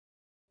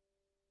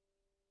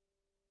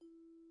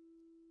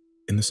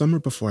the summer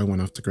before I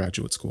went off to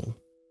graduate school,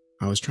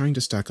 I was trying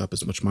to stack up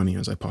as much money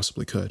as I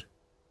possibly could.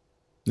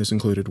 This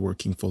included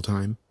working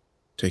full-time,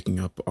 taking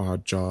up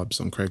odd jobs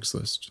on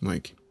Craigslist,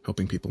 like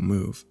helping people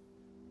move,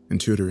 and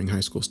tutoring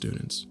high school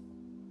students.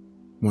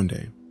 One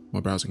day,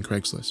 while browsing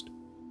Craigslist,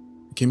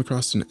 I came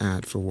across an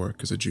ad for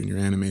work as a junior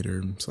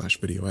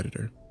animator/video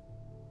editor.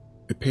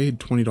 It paid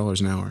 $20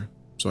 an hour,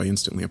 so I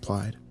instantly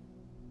applied.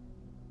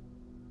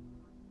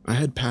 I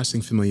had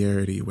passing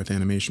familiarity with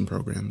animation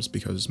programs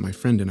because my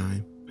friend and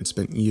I had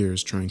spent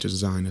years trying to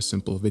design a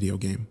simple video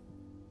game.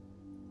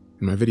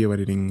 And my video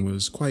editing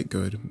was quite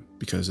good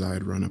because I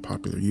had run a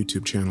popular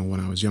YouTube channel when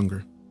I was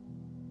younger.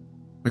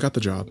 I got the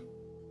job.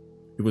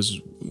 It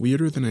was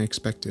weirder than I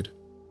expected.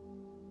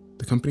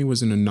 The company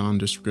was in a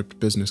nondescript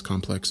business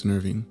complex in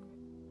Irving,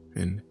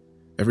 and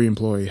every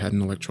employee had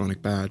an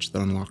electronic badge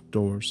that unlocked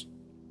doors.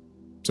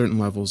 Certain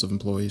levels of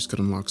employees could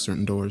unlock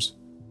certain doors.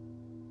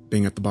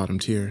 Being at the bottom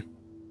tier,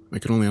 I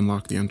could only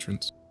unlock the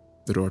entrance,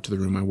 the door to the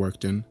room I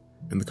worked in,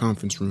 and the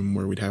conference room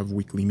where we'd have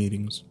weekly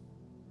meetings.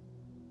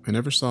 I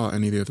never saw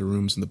any of the other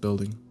rooms in the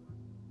building,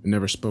 and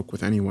never spoke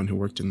with anyone who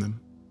worked in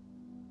them.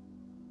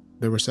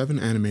 There were 7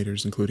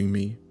 animators, including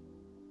me.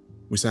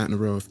 We sat in a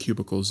row of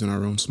cubicles in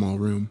our own small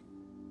room.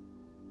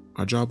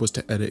 Our job was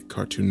to edit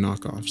cartoon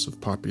knockoffs of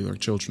popular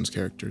children's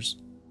characters,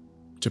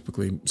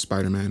 typically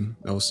Spider-Man,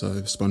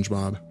 Elsa,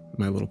 SpongeBob,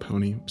 My Little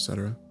Pony,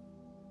 etc.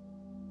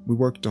 We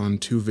worked on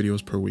 2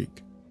 videos per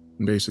week,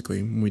 and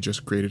basically, we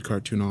just created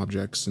cartoon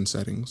objects and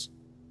settings.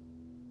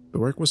 The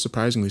work was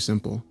surprisingly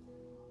simple.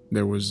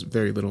 There was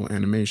very little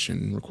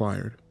animation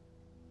required.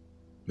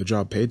 The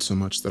job paid so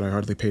much that I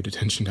hardly paid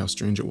attention to how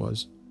strange it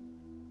was.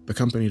 The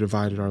company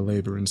divided our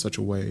labor in such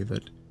a way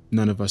that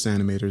none of us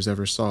animators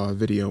ever saw a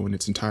video in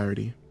its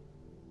entirety.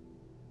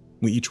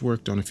 We each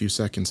worked on a few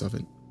seconds of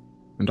it,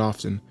 and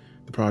often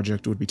the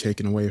project would be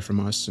taken away from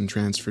us and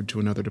transferred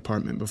to another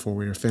department before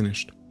we were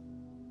finished.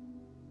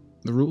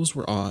 The rules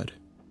were odd.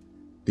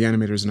 The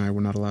animators and I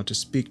were not allowed to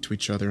speak to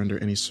each other under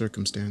any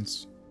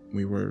circumstance.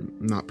 We were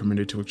not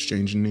permitted to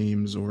exchange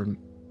names or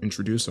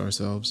introduce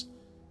ourselves.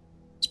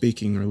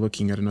 Speaking or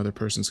looking at another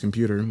person's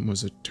computer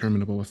was a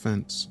terminable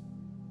offense.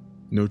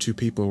 No 2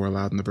 people were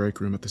allowed in the break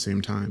room at the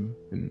same time,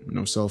 and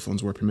no cell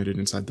phones were permitted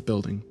inside the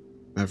building,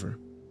 ever.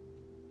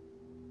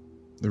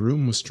 The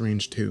room was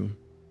strange too.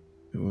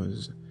 It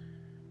was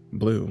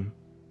blue.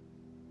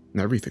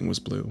 Everything was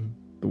blue.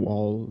 The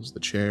walls,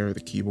 the chair, the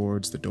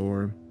keyboards, the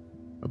door.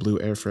 A blue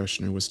air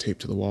freshener was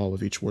taped to the wall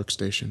of each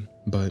workstation,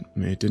 but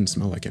it didn't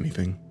smell like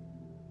anything.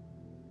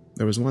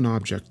 There was one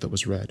object that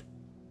was red,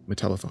 a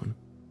telephone.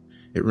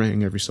 It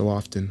rang every so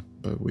often,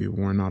 but we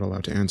were not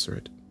allowed to answer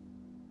it.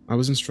 I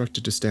was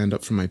instructed to stand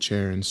up from my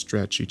chair and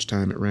stretch each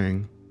time it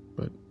rang,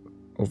 but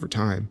over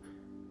time,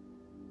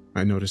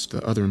 I noticed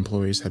that other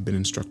employees had been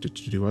instructed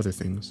to do other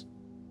things.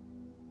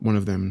 One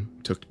of them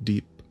took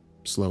deep,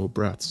 slow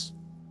breaths.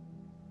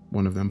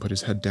 One of them put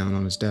his head down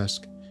on his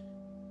desk.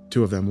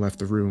 2 of them left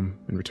the room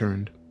and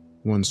returned.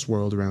 One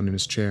swirled around in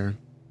his chair.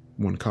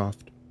 One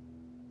coughed.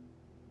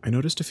 I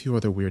noticed a few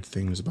other weird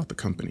things about the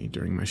company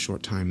during my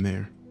short time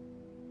there.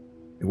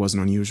 It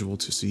wasn't unusual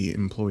to see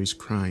employees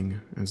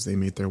crying as they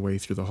made their way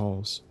through the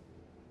halls.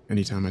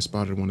 Anytime I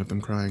spotted one of them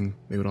crying,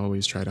 they would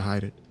always try to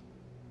hide it.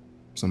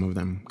 Some of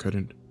them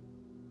couldn't.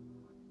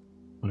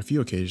 On a few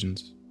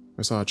occasions,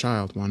 I saw a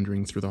child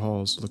wandering through the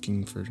halls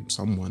looking for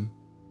someone,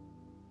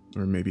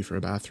 or maybe for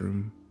a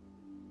bathroom.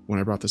 When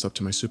I brought this up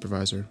to my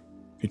supervisor,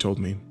 he told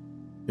me,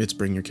 "It's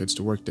bring your kids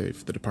to work day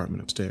for the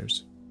department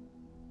upstairs."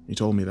 He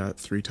told me that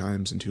 3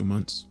 times in 2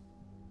 months.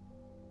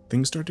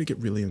 Things started to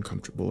get really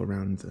uncomfortable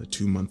around the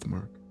 2-month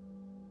mark.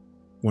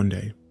 One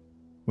day,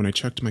 when I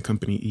checked my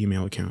company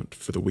email account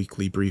for the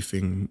weekly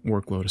briefing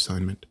workload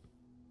assignment,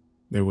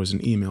 there was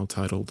an email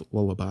titled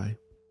Lullaby.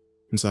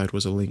 Inside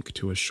was a link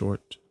to a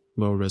short,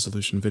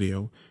 low-resolution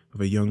video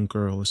of a young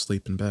girl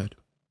asleep in bed.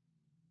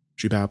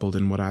 She babbled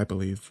in what I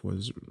believe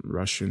was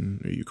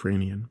Russian or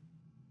Ukrainian,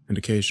 and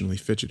occasionally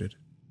fidgeted,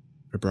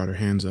 or brought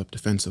her hands up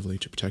defensively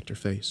to protect her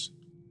face.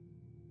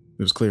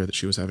 It was clear that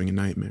she was having a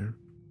nightmare.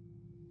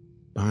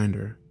 Behind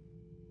her,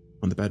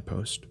 on the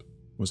bedpost,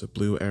 was a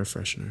blue air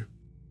freshener,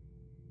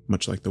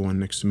 much like the one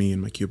next to me in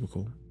my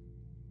cubicle.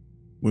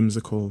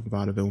 Whimsical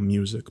vaudeville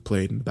music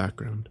played in the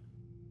background.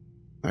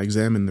 I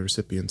examined the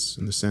recipients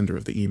and the sender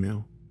of the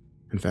email,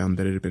 and found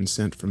that it had been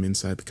sent from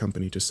inside the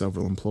company to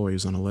several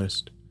employees on a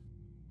list.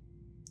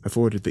 I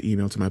forwarded the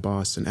email to my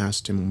boss and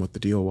asked him what the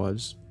deal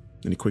was,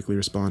 and he quickly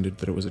responded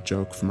that it was a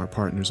joke from our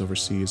partners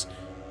overseas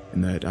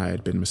and that I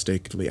had been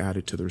mistakenly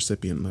added to the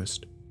recipient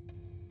list.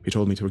 He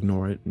told me to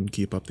ignore it and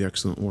keep up the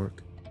excellent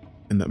work,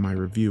 and that my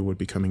review would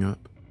be coming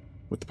up,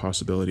 with the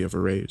possibility of a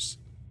raise.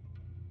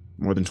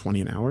 More than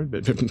 20 an hour?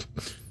 But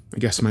I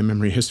guess my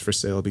memory is for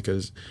sale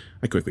because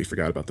I quickly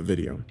forgot about the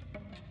video.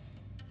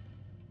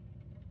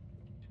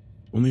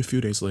 Only a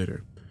few days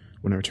later,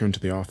 when I returned to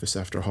the office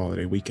after a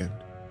holiday weekend,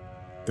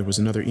 there was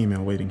another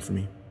email waiting for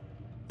me,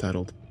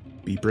 titled,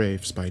 "Be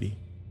brave, Spidey."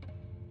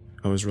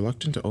 I was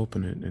reluctant to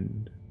open it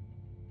and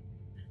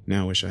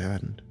now wish I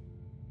hadn't.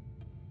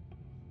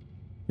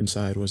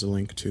 Inside was a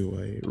link to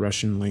a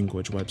Russian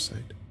language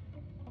website.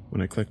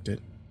 When I clicked it,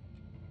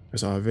 I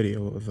saw a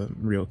video of a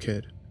real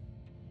kid,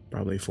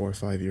 probably 4 or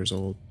 5 years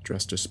old,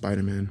 dressed as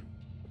Spider-Man.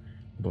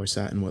 The boy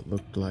sat in what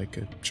looked like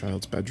a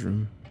child's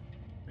bedroom.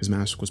 His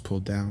mask was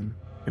pulled down,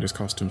 and his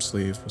costume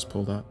sleeve was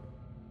pulled up.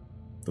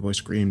 The boy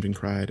screamed and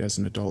cried as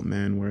an adult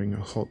man wearing a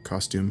Hulk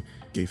costume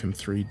gave him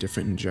 3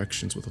 different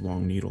injections with a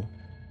long needle.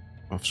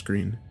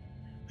 Off-screen,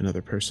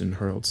 another person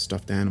hurled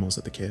stuffed animals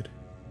at the kid,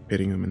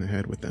 hitting him in the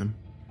head with them,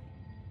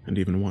 and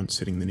even once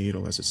hitting the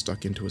needle as it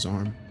stuck into his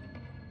arm,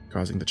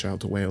 causing the child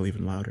to wail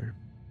even louder.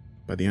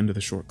 By the end of the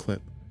short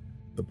clip,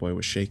 the boy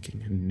was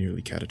shaking and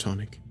nearly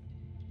catatonic.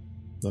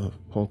 The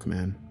Hulk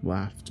man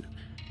laughed,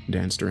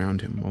 danced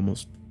around him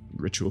almost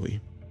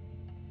ritually.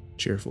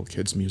 Cheerful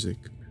kids' music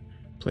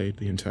played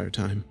the entire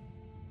time.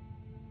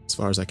 As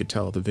far as I could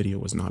tell, the video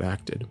was not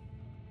acted.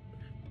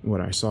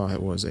 What I saw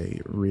was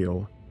a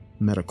real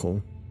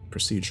medical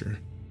procedure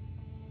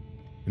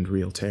and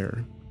real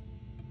terror.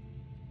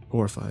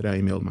 Horrified, I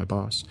emailed my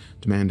boss,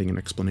 demanding an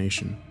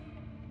explanation.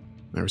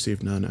 I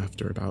received none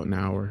after about an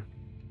hour.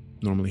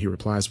 Normally he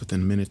replies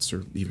within minutes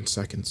or even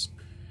seconds,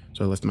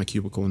 so I left my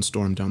cubicle and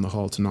stormed down the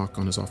hall to knock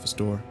on his office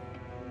door.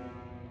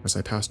 As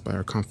I passed by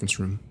our conference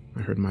room,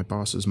 I heard my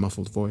boss's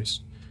muffled voice,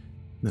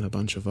 then a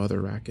bunch of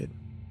other racket.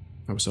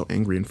 I was so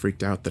angry and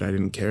freaked out that I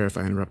didn't care if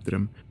I interrupted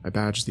him. I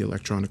badged the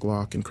electronic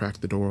lock and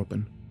cracked the door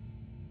open.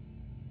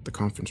 The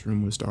conference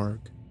room was dark,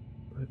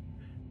 but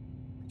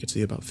I could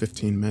see about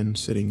 15 men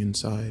sitting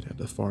inside at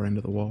the far end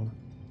of the wall.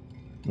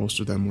 Most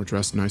of them were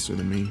dressed nicer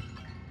than me,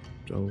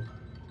 so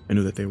I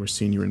knew that they were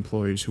senior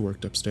employees who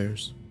worked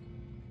upstairs.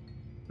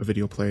 A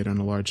video played on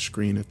a large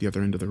screen at the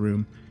other end of the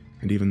room,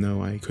 and even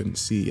though I couldn't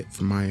see it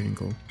from my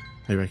angle,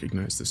 I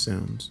recognized the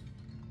sounds.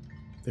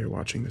 They were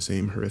watching the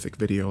same horrific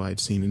video I'd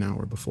seen an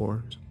hour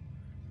before.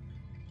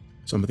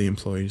 Some of the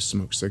employees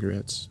smoked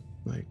cigarettes,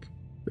 like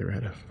they were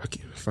at a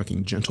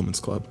fucking gentleman's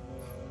club.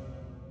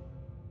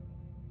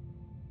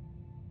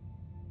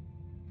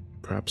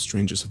 Perhaps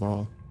strangest of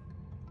all,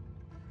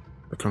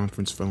 the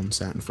conference phone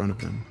sat in front of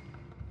them,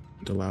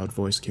 and a loud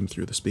voice came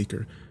through the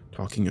speaker,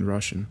 talking in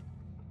Russian.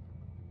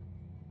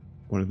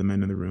 One of the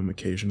men in the room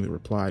occasionally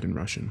replied in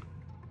Russian.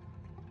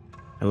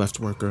 I left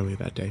work early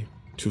that day,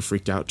 too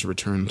freaked out to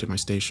return to my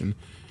station.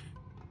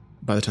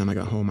 By the time I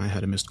got home, I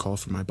had a missed call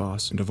from my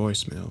boss and a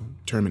voicemail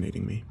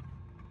terminating me,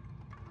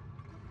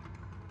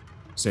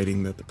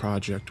 stating that the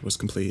project was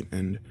complete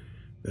and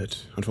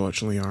that,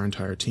 unfortunately, our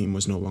entire team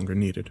was no longer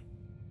needed.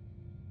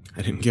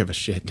 I didn't give a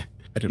shit.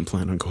 I didn't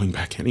plan on going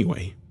back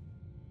anyway.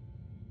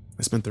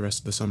 I spent the rest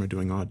of the summer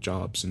doing odd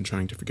jobs and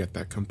trying to forget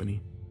that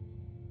company.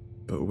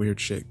 But weird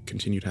shit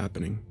continued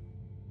happening,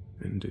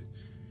 and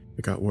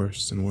it got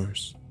worse and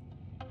worse.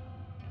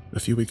 A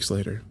few weeks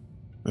later,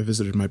 I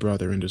visited my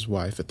brother and his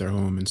wife at their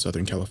home in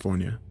Southern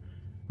California.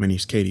 My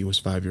niece Katie was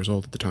 5 years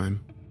old at the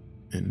time,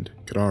 and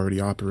could already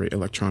operate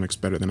electronics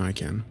better than I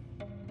can.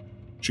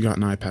 She got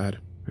an iPad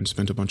and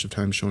spent a bunch of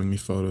time showing me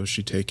photos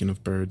she'd taken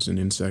of birds and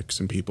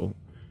insects and people.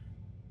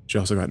 She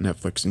also got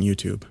Netflix and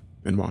YouTube,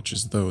 and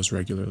watches those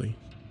regularly.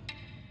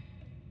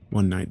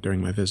 One night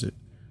during my visit,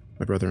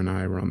 my brother and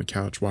I were on the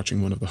couch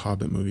watching one of the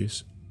Hobbit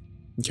movies.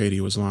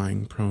 Katie was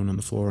lying prone on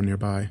the floor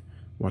nearby,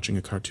 watching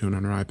a cartoon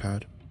on her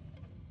iPad.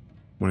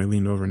 When I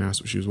leaned over and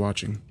asked what she was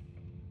watching,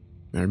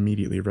 I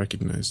immediately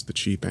recognized the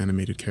cheap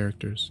animated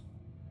characters.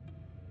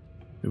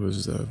 It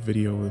was a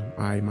video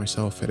I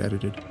myself had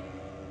edited.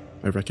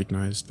 I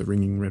recognized the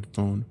ringing red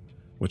phone,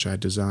 which I had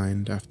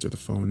designed after the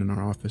phone in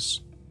our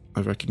office. I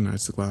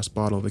recognized the glass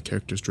bottle the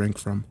characters drank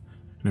from,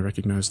 and I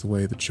recognized the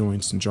way the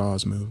joints and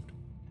jaws moved.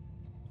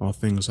 All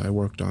things I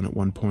worked on at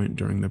one point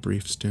during the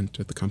brief stint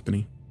at the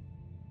company.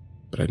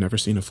 But I'd never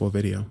seen a full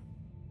video.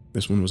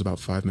 This one was about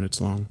 5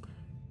 minutes long.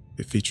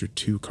 It featured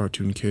 2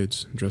 cartoon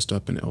kids dressed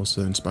up in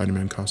Elsa and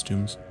Spider-Man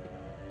costumes,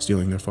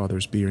 stealing their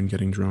father's beer and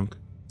getting drunk.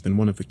 Then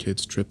one of the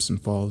kids trips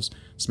and falls,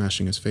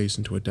 smashing his face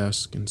into a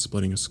desk and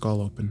splitting his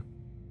skull open.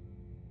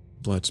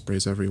 Blood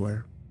sprays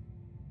everywhere.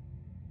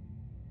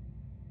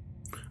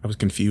 I was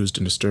confused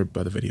and disturbed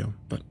by the video,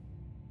 but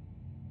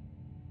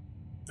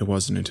it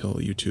wasn't until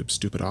YouTube's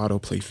stupid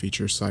autoplay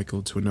feature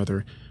cycled to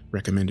another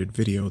recommended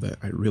video that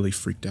I really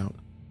freaked out.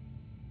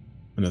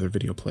 Another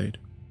video played,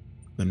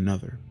 then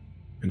another,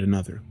 and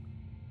another.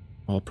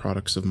 All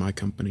products of my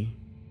company,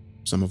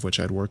 some of which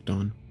I'd worked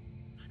on.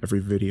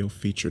 Every video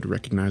featured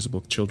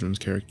recognizable children's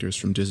characters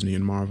from Disney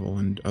and Marvel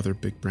and other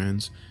big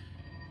brands,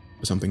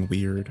 but something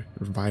weird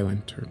or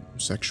violent or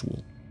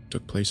sexual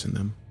took place in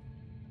them.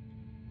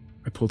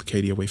 I pulled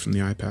Katie away from the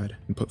iPad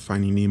and put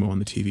Finding Nemo on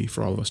the TV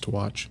for all of us to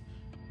watch.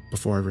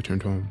 Before I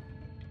returned home,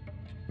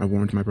 I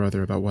warned my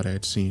brother about what I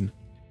had seen.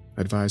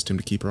 I advised him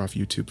to keep her off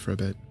YouTube for a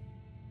bit.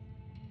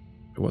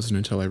 It wasn't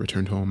until I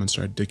returned home and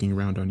started digging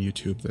around on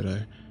YouTube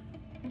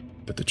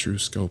that the true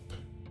scope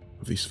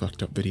of these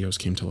fucked up videos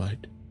came to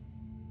light.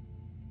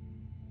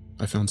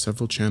 I found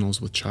several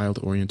channels with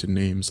child-oriented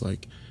names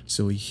like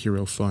Silly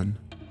Hero Fun,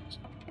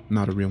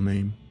 not a real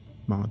name,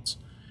 mods,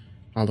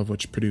 all of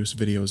which produce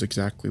videos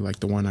exactly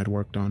like the one I'd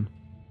worked on.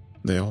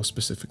 They all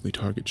specifically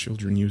target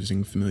children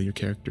using familiar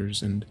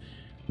characters, and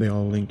they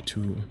all link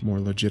to more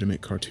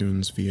legitimate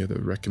cartoons via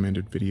the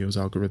recommended videos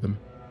algorithm.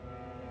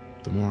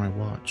 The more I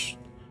watch,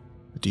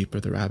 the deeper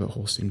the rabbit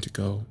hole seemed to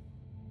go.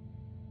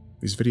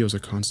 These videos are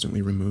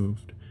constantly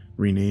removed,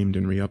 renamed,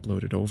 and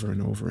re-uploaded over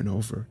and over and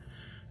over.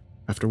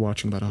 After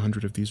watching about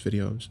 100 of these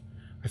videos,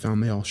 I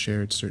found they all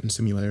shared certain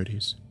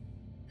similarities,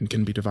 and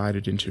can be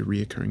divided into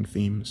reoccurring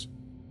themes.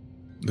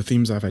 The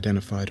themes I've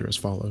identified are as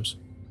follows.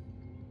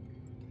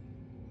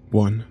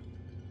 1.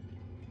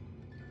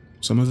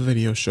 Some of the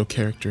videos show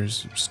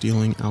characters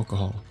stealing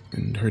alcohol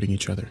and hurting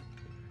each other.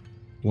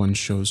 One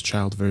shows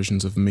child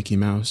versions of Mickey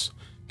Mouse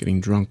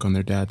getting drunk on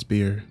their dad's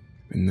beer,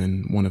 and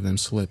then one of them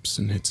slips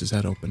and hits his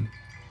head open.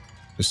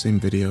 The same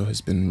video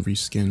has been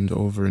reskinned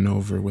over and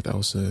over with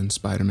Elsa and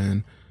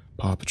Spider-Man,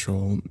 Paw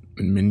Patrol,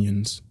 and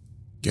Minions.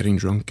 Getting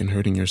drunk and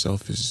hurting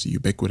yourself is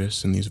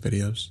ubiquitous in these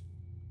videos.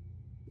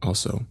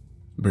 Also,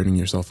 burning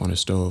yourself on a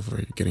stove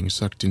or getting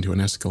sucked into an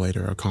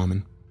escalator are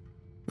common.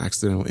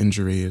 Accidental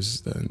injury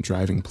is the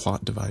driving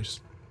plot device.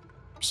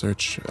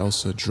 Search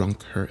Elsa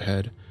drunk hurt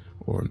head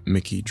or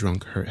Mickey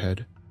drunk hurt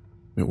head.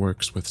 It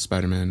works with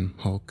Spider-Man,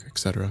 Hulk,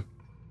 etc.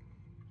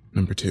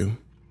 Number 2.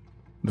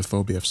 The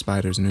phobia of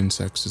spiders and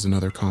insects is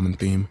another common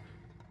theme.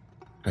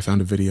 I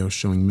found a video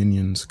showing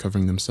minions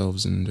covering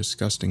themselves in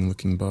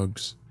disgusting-looking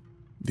bugs.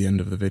 The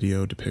end of the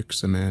video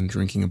depicts a man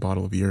drinking a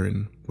bottle of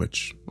urine,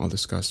 which I'll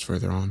discuss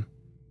further on.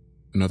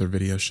 Another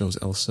video shows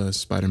Elsa,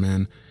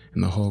 Spider-Man,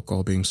 and the Hulk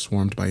all being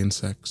swarmed by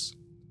insects.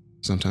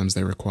 Sometimes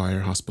they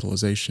require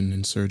hospitalization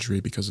and surgery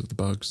because of the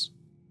bugs.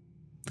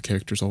 The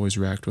characters always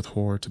react with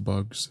horror to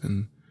bugs,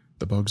 and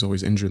the bugs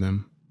always injure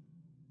them.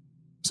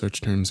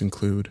 Search terms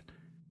include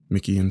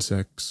Mickey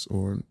insects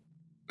or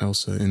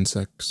Elsa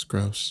insects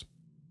gross.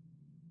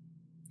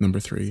 Number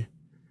 3.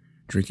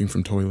 Drinking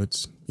from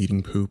toilets,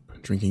 eating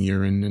poop, drinking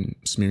urine, and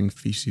smearing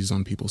feces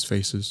on people's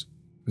faces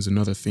is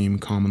another theme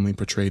commonly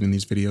portrayed in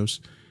these videos.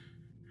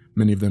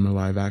 Many of them are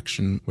live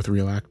action, with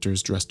real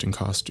actors dressed in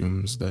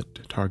costumes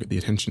that target the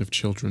attention of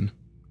children.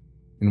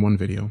 In one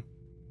video,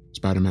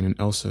 Spider-Man and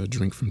Elsa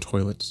drink from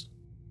toilets,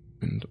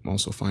 and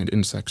also find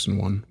insects in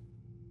one.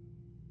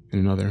 In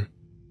another,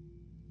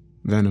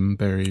 Venom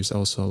buries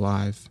Elsa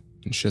alive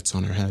and shits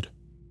on her head.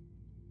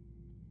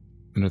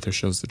 Another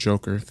shows the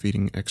Joker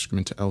feeding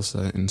excrement to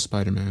Elsa in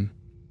Spider-Man.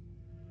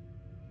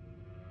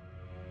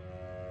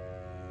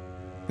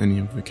 Any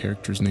of the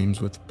characters'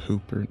 names with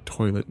poop or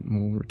toilet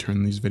will return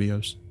in these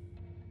videos.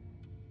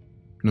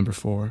 Number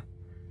 4.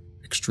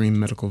 Extreme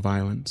medical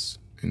violence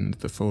and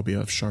the phobia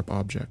of sharp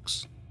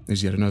objects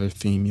is yet another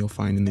theme you'll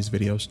find in these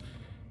videos.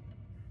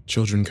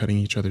 Children cutting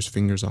each other's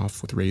fingers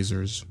off with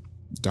razors,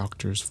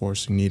 doctors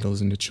forcing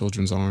needles into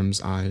children's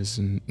arms, eyes,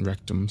 and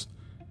rectums,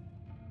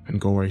 and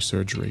gory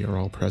surgery are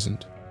all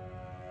present.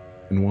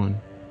 In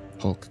one,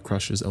 Hulk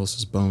crushes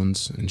Elsa's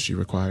bones and she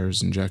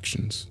requires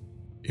injections.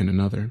 In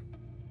another,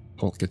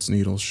 Hulk gets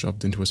needles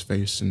shoved into his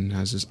face and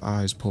has his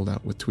eyes pulled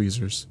out with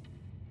tweezers.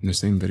 In the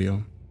same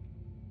video,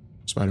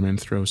 Spider-Man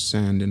throws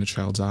sand in a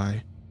child's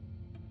eye,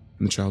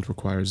 and the child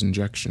requires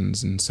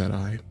injections in said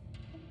eye.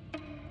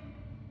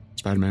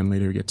 Spider-Man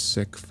later gets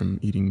sick from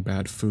eating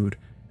bad food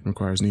and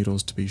requires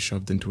needles to be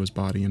shoved into his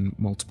body in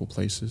multiple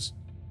places.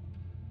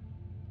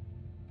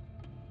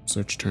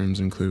 Search terms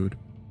include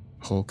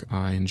Hulk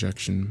eye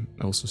injection,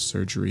 Elsa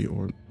surgery,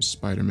 or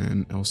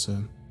Spider-Man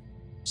Elsa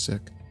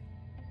sick.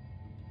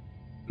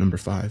 Number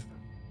 5.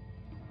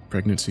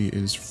 Pregnancy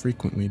is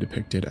frequently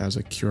depicted as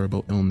a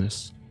curable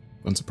illness.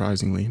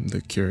 Unsurprisingly, the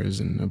cure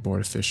is an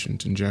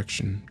abortifacient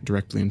injection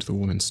directly into the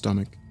woman's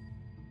stomach.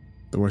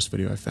 The worst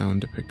video I found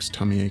depicts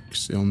tummy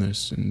aches,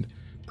 illness, and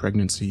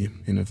pregnancy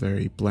in a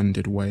very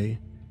blended way,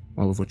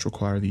 all of which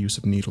require the use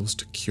of needles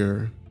to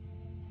cure.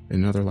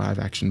 In another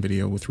live-action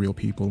video with real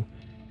people,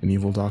 an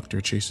evil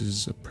doctor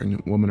chases a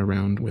pregnant woman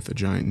around with a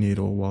giant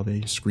needle while they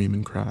scream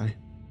and cry.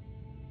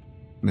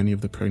 Many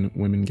of the pregnant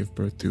women give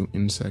birth to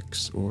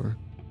insects or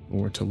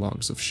to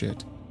logs of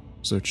shit.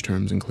 Search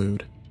terms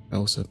include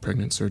Elsa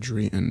pregnant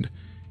surgery and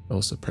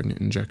Elsa pregnant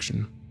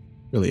injection.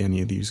 Really,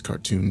 any of these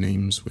cartoon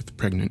names with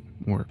pregnant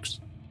works.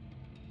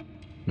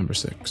 Number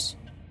 6.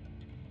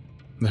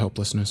 The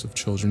helplessness of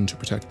children to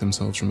protect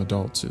themselves from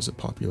adults is a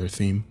popular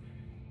theme,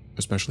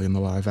 especially in the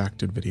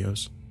live-acted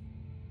videos.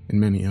 In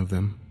many of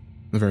them,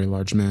 a very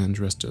large man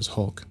dressed as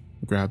Hulk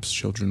grabs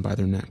children by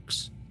their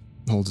necks,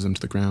 holds them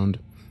to the ground,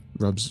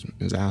 rubs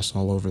his ass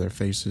all over their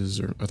faces,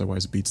 or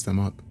otherwise beats them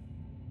up.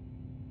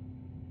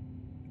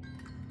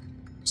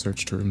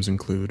 Search terms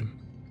include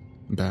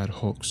bad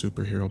Hulk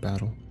superhero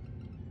battle.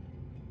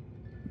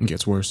 It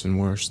gets worse and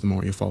worse the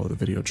more you follow the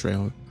video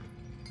trail.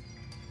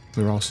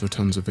 There are also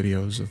tons of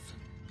videos of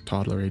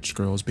toddler-aged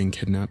girls being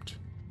kidnapped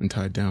and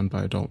tied down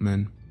by adult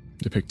men,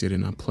 depicted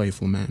in a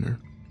playful manner.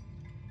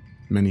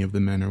 Many of the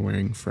men are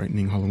wearing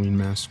frightening Halloween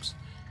masks.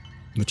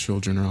 The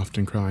children are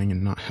often crying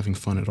and not having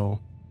fun at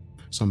all.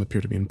 Some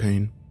appear to be in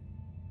pain.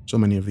 So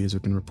many of these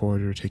have been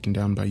reported or taken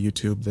down by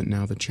YouTube that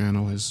now the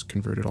channel has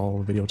converted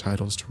all video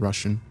titles to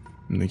Russian,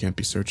 and they can't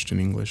be searched in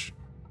English.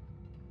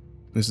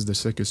 This is the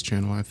sickest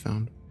channel I've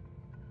found.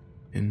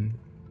 and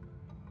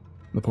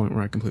the point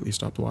where I completely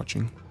stopped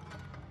watching.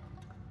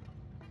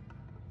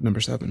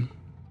 Number 7.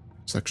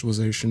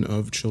 Sexualization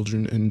of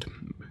children and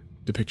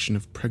depiction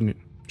of pregnant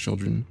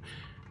children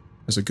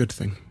as a good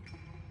thing.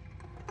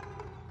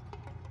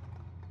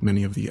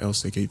 Many of the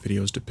Elsagate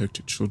videos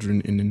depict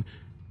children in an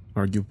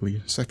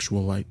arguably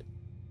sexual light.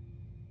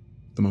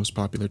 The most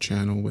popular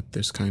channel with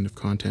this kind of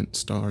content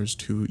stars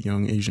 2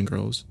 young Asian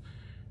girls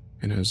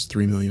and has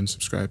 3 million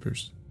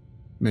subscribers.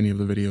 Many of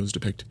the videos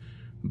depict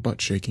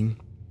butt shaking,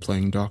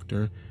 playing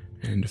doctor,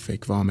 and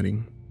fake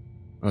vomiting.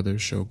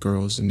 Others show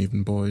girls and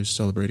even boys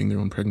celebrating their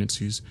own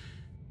pregnancies.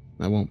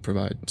 I won't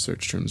provide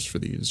search terms for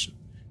these.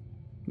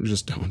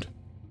 Just don't.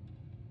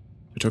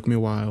 It took me a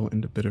while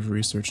and a bit of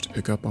research to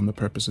pick up on the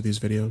purpose of these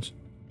videos.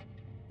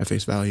 At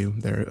face value,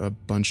 they're a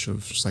bunch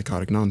of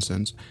psychotic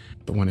nonsense,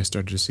 but when I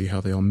started to see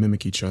how they all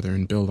mimic each other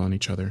and build on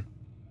each other,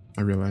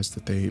 I realized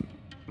that they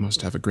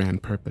must have a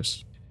grand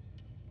purpose.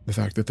 The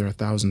fact that there are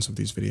thousands of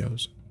these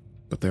videos,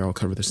 but they all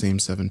cover the same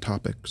 7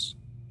 topics: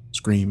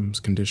 screams,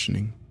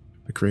 conditioning.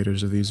 The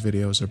creators of these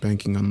videos are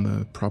banking on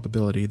the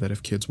probability that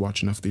if kids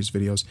watch enough of these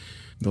videos,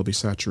 they'll be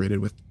saturated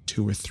with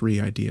 2 or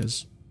 3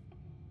 ideas.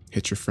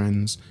 Hit your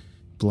friends,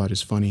 blood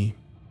is funny,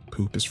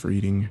 poop is for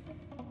eating,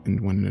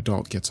 and when an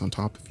adult gets on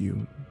top of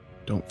you,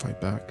 don't fight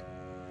back.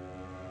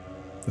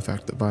 The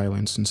fact that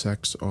violence and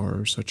sex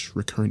are such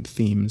recurrent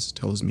themes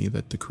tells me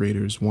that the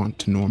creators want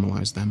to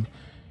normalize them.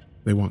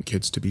 They want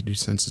kids to be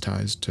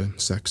desensitized to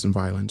sex and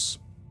violence,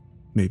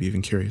 maybe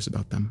even curious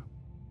about them.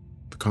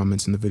 The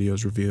comments in the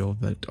videos reveal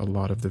that a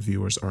lot of the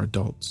viewers are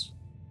adults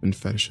and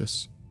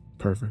fetishists,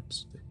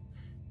 perverts.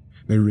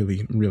 They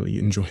really, really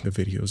enjoy the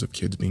videos of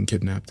kids being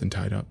kidnapped and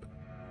tied up.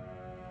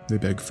 They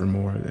beg for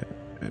more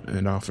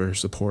and offer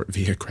support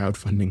via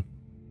crowdfunding.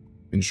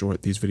 In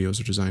short, these videos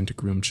are designed to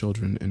groom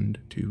children and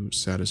to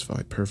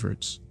satisfy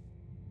perverts.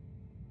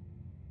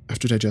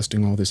 After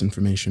digesting all this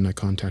information, I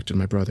contacted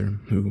my brother,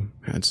 who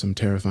had some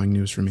terrifying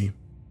news for me.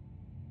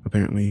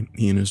 Apparently,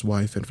 he and his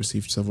wife had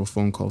received several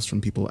phone calls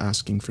from people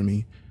asking for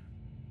me.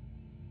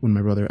 When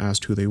my brother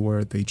asked who they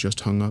were, they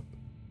just hung up.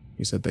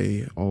 He said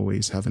they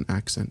always have an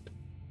accent.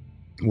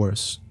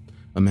 Worse,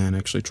 a man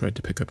actually tried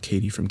to pick up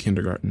Katie from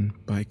kindergarten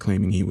by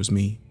claiming he was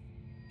me.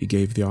 He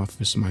gave the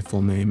office my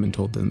full name and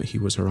told them that he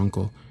was her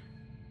uncle,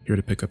 here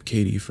to pick up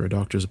Katie for a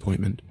doctor's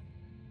appointment.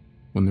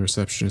 When the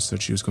receptionist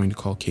said she was going to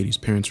call Katie's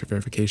parents for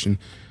verification,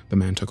 the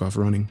man took off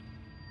running.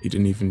 He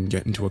didn't even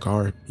get into a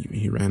car.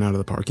 He ran out of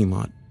the parking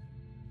lot.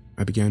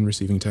 I began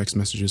receiving text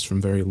messages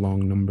from very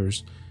long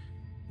numbers.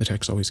 The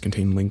texts always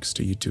contained links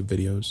to YouTube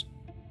videos.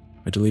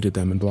 I deleted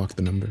them and blocked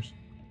the numbers.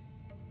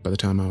 By the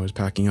time I was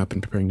packing up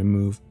and preparing to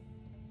move,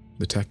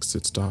 the texts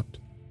had stopped,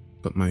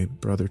 but my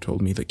brother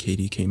told me that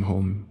Katie came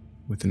home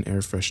with an air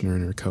freshener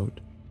in her coat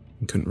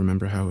and couldn't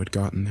remember how it had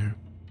gotten there.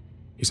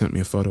 He sent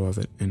me a photo of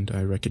it, and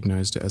I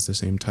recognized it as the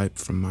same type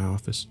from my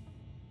office.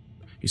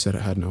 He said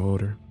it had no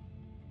odor.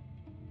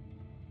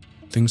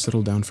 Things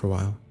settled down for a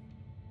while.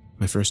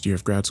 My first year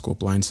of grad school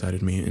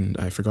blindsided me, and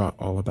I forgot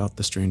all about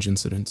the strange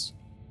incidents.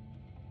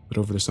 But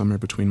over the summer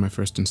between my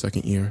first and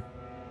second year,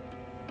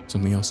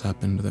 something else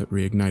happened that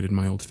reignited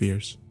my old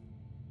fears.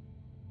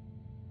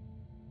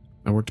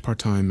 I worked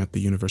part-time at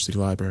the university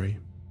library.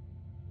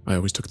 I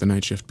always took the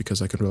night shift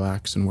because I could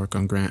relax and work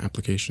on grant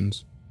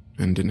applications,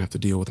 and didn't have to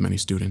deal with many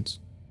students.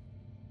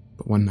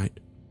 But one night,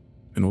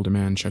 an older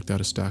man checked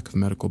out a stack of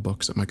medical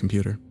books at my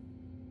computer.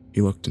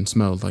 He looked and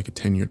smelled like a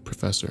tenured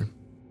professor,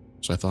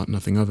 so I thought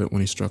nothing of it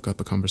when he struck up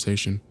a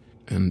conversation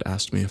and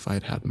asked me if I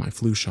had had my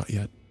flu shot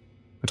yet.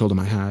 I told him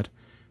I had.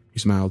 He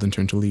smiled and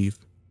turned to leave.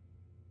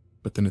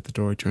 But then at the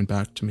door he turned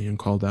back to me and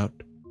called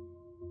out,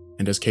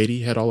 "And has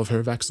Katie had all of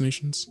her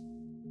vaccinations?"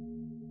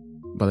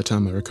 By the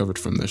time I recovered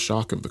from the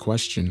shock of the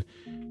question,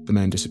 the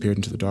man disappeared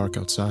into the dark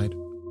outside.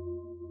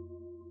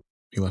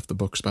 He left the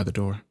books by the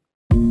door.